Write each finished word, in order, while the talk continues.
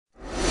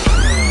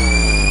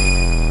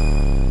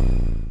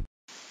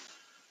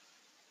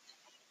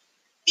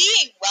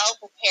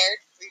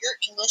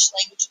English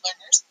language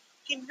learners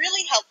can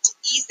really help to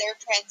ease their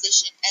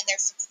transition and their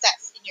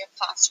success in your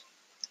classroom.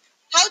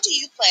 How do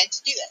you plan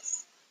to do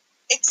this?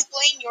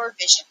 Explain your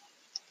vision.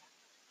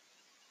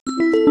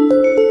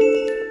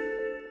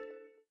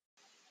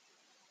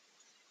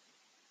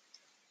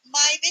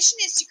 My vision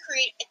is to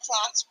create a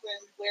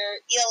classroom where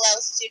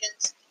ELL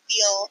students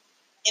feel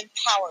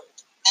empowered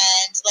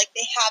and like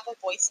they have a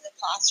voice in the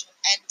classroom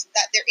and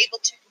that they're able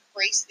to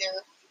embrace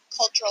their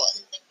cultural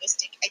and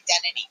linguistic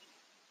identity.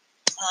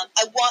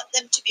 I want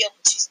them to be able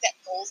to set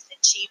goals and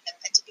achieve them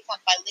and to become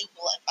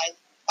bilingual and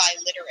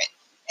biliterate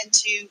and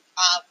to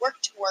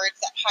work towards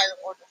that higher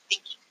order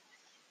thinking.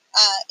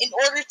 In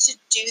order to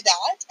do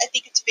that, I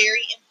think it's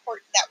very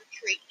important that we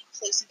create an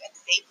inclusive and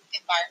safe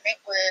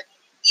environment where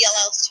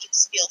ELL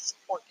students feel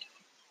supported.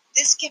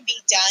 This can be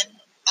done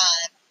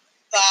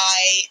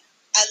by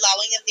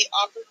allowing them the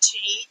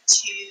opportunity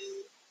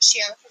to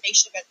share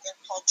information about their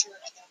culture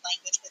and their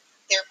language with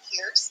their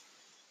peers.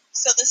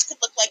 So this could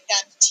look like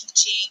them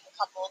teaching a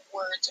couple of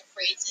words or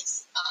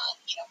phrases,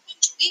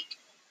 each week,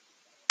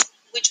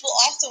 which will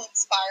also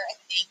inspire, I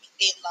think,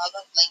 a love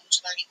of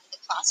language learning in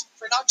the classroom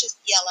for not just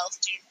ELL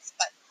students,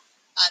 but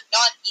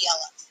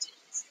non-ELL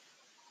students.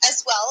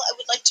 As well, I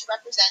would like to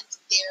represent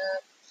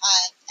their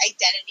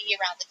identity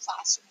around the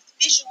classroom with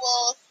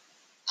visuals,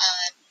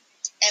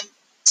 and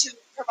to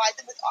provide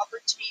them with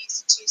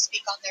opportunities to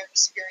speak on their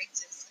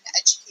experiences and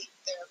educate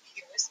their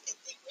peers if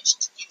they wish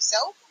to do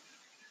so.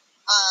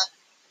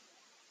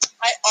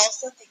 I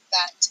also think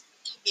that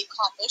can be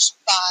accomplished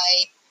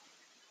by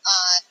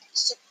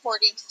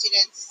supporting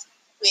students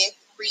with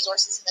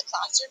resources in the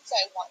classroom. So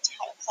I want to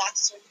have a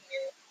classroom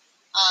where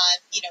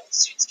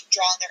students can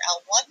draw on their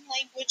L1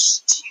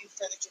 language to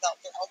further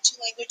develop their L2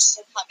 language,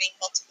 so having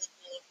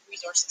multilingual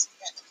resources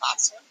in the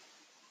classroom.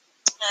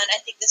 And I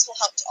think this will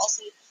help to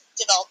also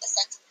develop a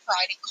sense of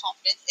pride and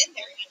confidence in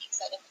their unique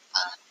set of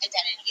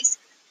identities.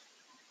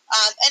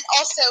 And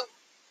also,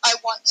 I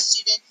want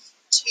students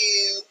to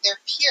their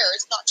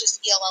peers, not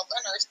just ELL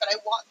learners, but I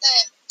want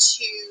them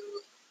to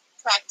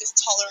practice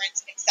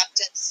tolerance and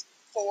acceptance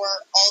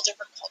for all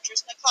different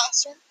cultures in the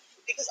classroom,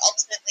 because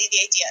ultimately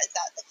the idea is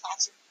that the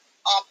classroom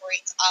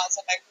operates as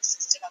a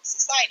microsystem of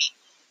society.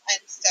 And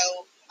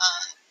so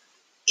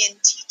in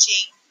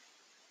teaching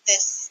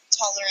this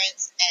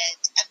tolerance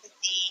and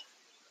empathy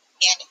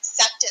and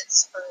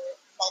acceptance for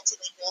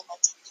multilingual,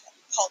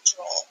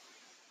 multicultural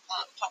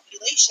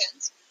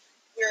populations,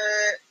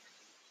 we're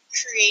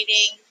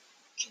creating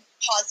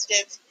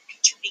positive,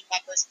 contributing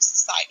members of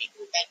society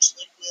who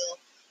eventually will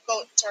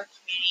go into our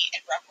community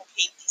and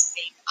replicate these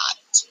same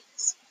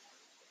attitudes.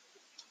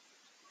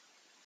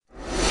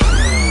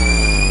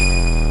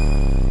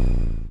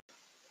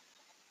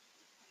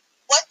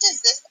 What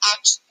does this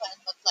action plan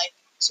look like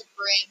to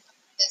bring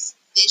this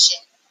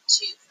vision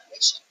to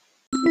fruition?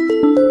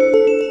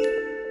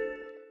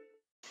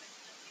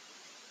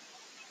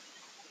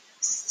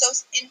 So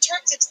in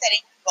terms of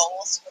setting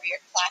goals for your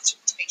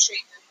classroom to make sure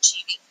you're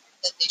achieving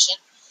the vision,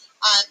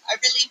 I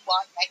really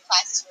want my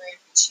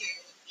classroom to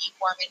be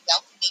warm and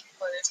welcoming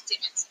for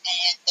students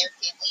and their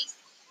families.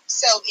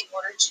 So in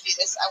order to do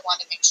this, I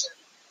want to make sure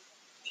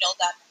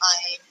that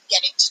I'm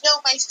getting to know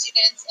my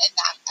students and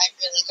that I'm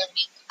really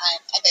learning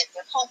about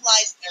their home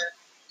lives, their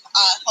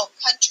home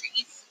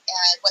countries,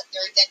 what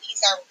their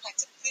identities are, what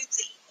kinds of foods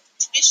they eat, what the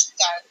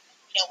traditions are,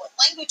 what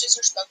languages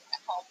are spoken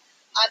at home,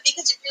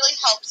 because it really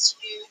helps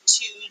you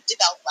to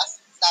develop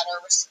lessons that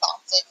are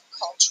responsive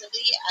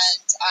culturally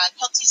and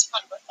helps you to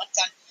kind of reflect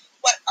on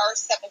what are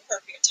some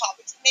appropriate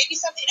topics and maybe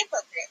some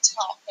inappropriate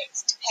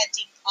topics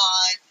depending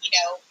on,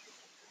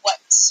 what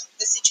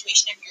the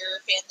situation of your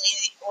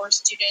family or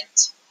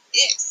student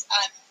is.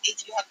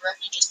 If you have a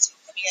refugee student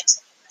coming in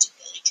something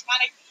particularly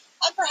traumatic,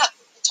 perhaps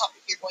it's a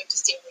topic you're going to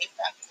stay away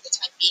from for the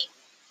time being.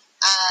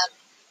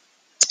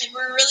 And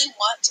we really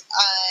want,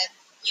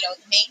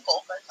 the main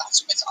goal for a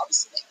classroom is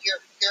obviously that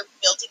you're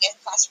building a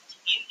classroom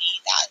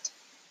community that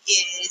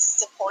is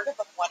supportive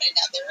of one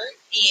another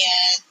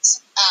and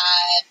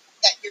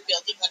that you're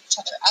building each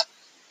other up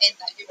and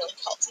that you're really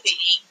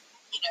cultivating,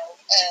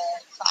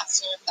 a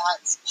classroom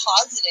that's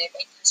positive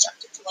and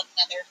constructive to one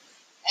another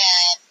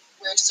and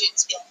where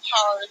students feel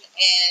empowered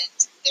and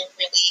they're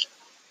really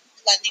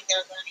lending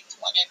their learning to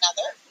one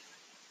another.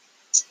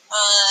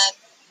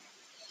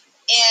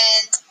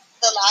 And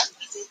the last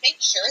piece is make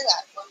sure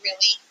that we're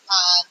really,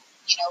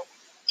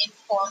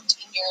 informed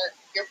in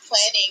your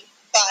planning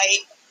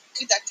by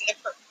conducting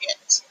appropriate,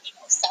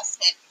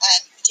 assessment,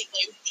 and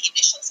particularly with the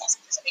initial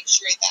assessment, to make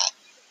sure that,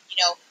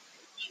 you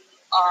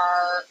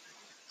are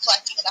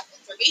collecting enough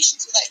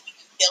information so that you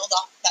can build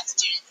off of that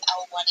student's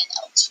L1 and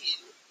L2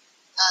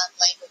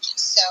 languages.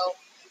 So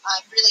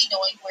really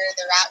knowing where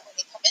they're at when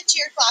they come into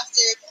your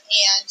classroom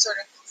and sort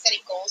of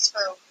setting goals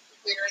for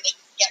where they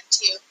can get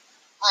to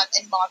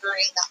and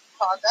monitoring that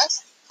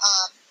progress.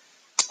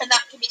 And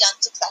that can be done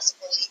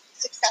successfully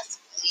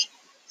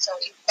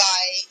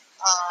by,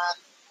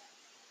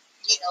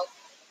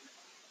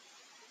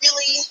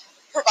 really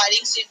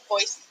providing student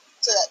voice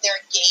so that they're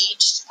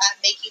engaged,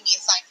 making the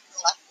assignments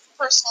less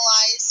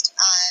personalized,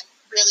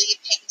 really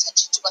paying attention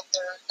attention to what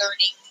their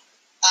learning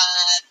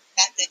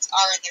methods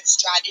are and their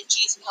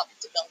strategies, and helping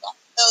to build off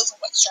of those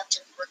and what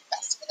structures work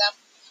best for them,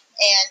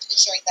 and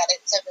ensuring that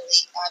it's a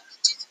really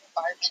conducive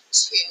environment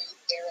to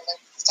their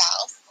learning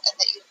styles, and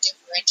that you're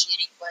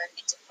differentiating where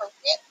it's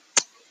appropriate.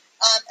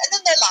 And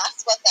then the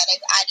last one that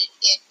I've added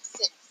in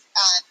since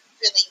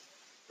really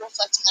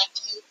reflecting on a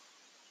few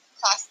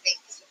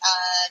classmates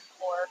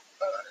or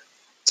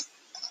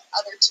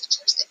other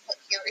teachers' input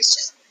here is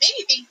just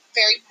maybe being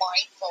very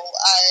mindful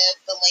of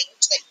the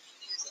language that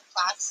you use in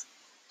class.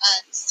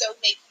 So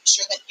making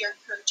sure that you're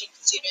encouraging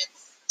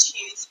students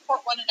to support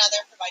one another,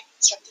 provide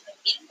constructive and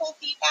meaningful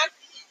feedback,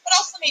 but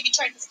also maybe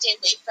trying to stay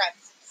away from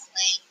some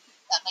slang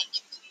that might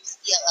confuse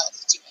ELL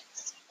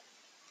students.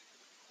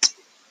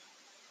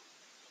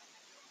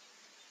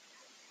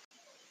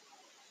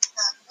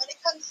 When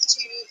it comes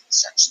to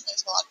instruction,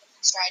 there's a lot of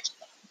different strategies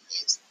that you can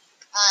use.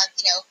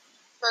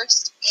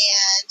 First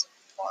and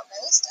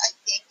foremost, I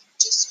think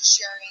just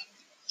ensuring,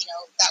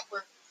 that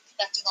we're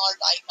conducting all our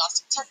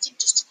diagnostic testing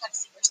just to kind of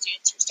see where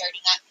students are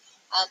starting at.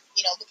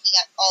 Looking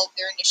at all of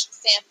their initial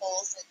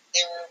samples and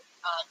their,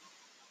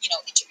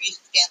 interviews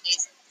with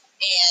families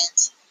and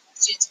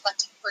students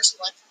collecting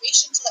personal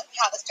information so that we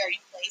have a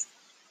starting place.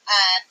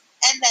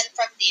 And then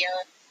from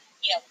there,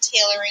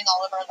 tailoring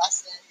all of our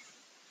lessons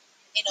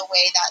in a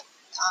way that,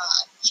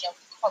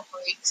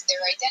 incorporates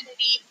their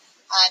identity,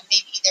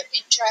 maybe their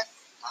interests,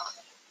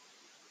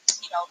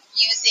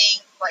 using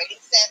writing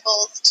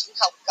samples to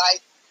help guide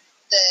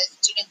the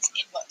students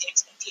in what the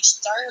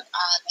expectations are,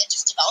 and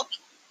just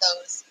developing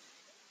those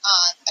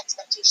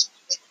expectations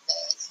with the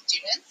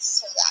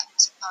students so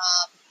that,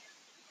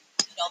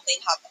 they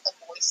have a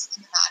voice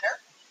in the matter.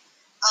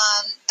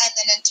 And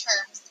then in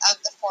terms of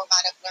the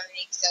format of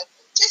learning, so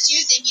just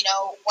using,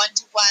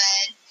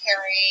 one-to-one,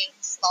 pairing,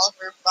 small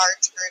group,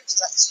 large groups,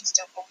 so that students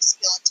don't always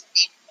feel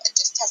intimidated, and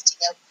just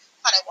testing out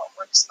kind of what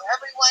works for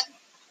everyone,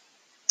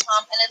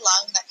 and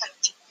allowing that kind of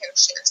think, pair,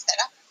 share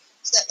setup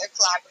so that they're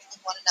collaborating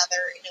with one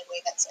another in a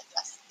way that's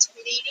less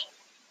intimidating.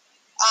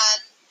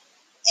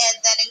 And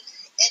then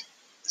in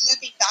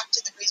looping back to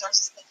the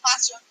resources in the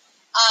classroom,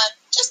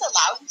 just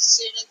allowing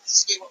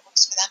students to do what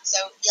works for them.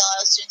 So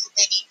ELL students, if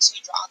they need to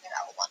draw on their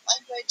L1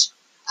 language,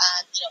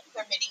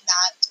 permitting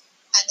that,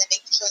 and then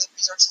making sure the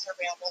resources are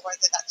available,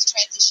 whether that's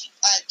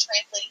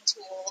translating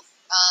tools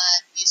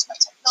used by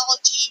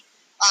technology,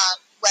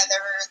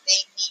 whether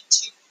they need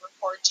to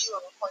record you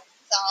or record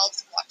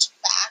themselves and watch it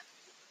back,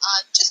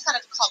 just kind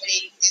of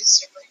accommodating those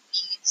different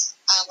needs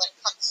when it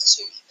comes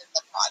to even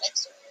the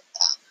products or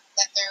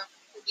that they're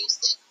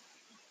producing.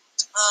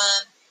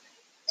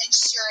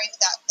 Ensuring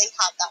that they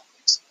have that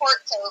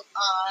support. So,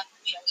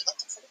 we look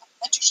at some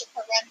mentorship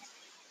programs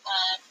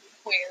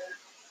where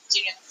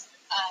students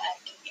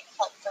can get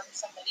help from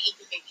somebody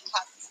who maybe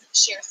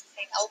shares the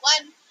same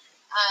L1,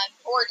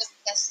 or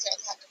doesn't necessarily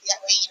have to be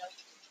that way. You can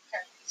be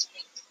pairing with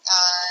students,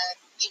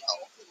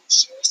 who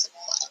share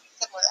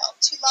similar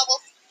L2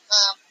 levels,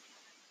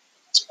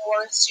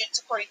 or students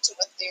according to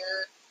what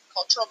their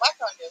cultural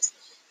background is.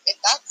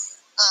 If that's,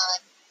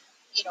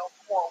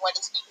 more what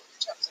is needed in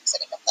terms of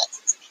setting up that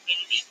sense of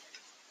community.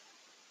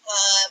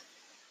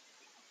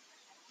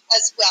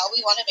 As well,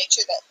 we want to make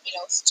sure that,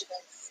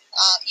 students,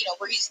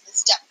 we're using the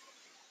STEP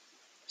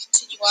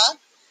continua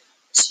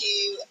to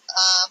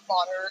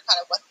monitor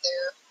kind of what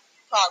their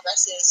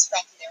progress is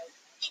from their,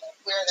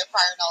 where their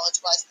prior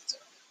knowledge was, and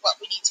sort of what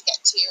we need to get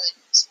to, and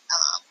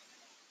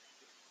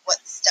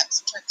what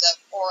steps in terms of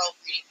oral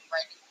reading and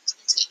writing to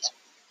be taken.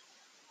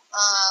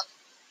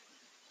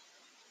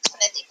 And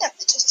I think that's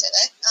the gist of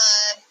it.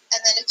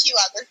 And then a few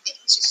other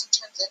things just in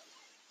terms of,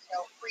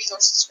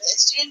 resources for the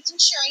students,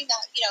 ensuring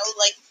that,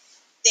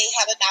 they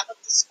have a map of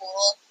the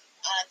school,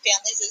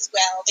 families as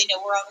well. They know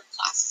where all their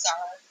classes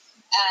are,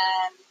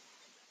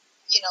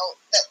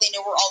 that they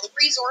know where all the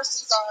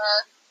resources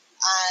are,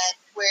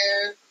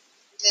 where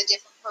the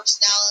different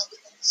personnel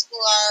within the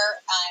school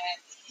are,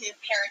 who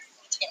parents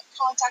need to get in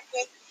contact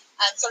with,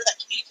 sort of that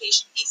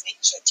communication piece,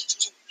 making sure that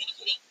teachers are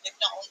communicating with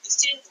not only the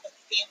students but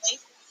the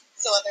families.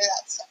 So whether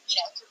that's,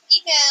 through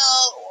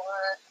email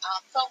or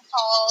phone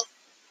calls,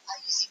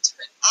 using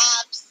different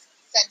apps,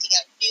 sending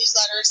out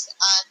newsletters,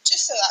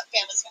 just so that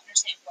families can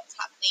understand what's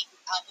happening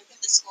within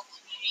the school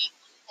community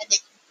and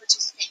they can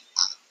participate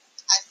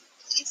as they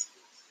please.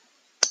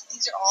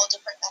 These are all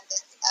different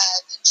methods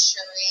of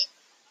ensuring,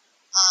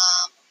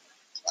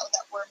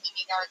 that we're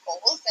meeting our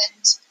goals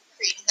and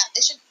creating that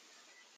vision.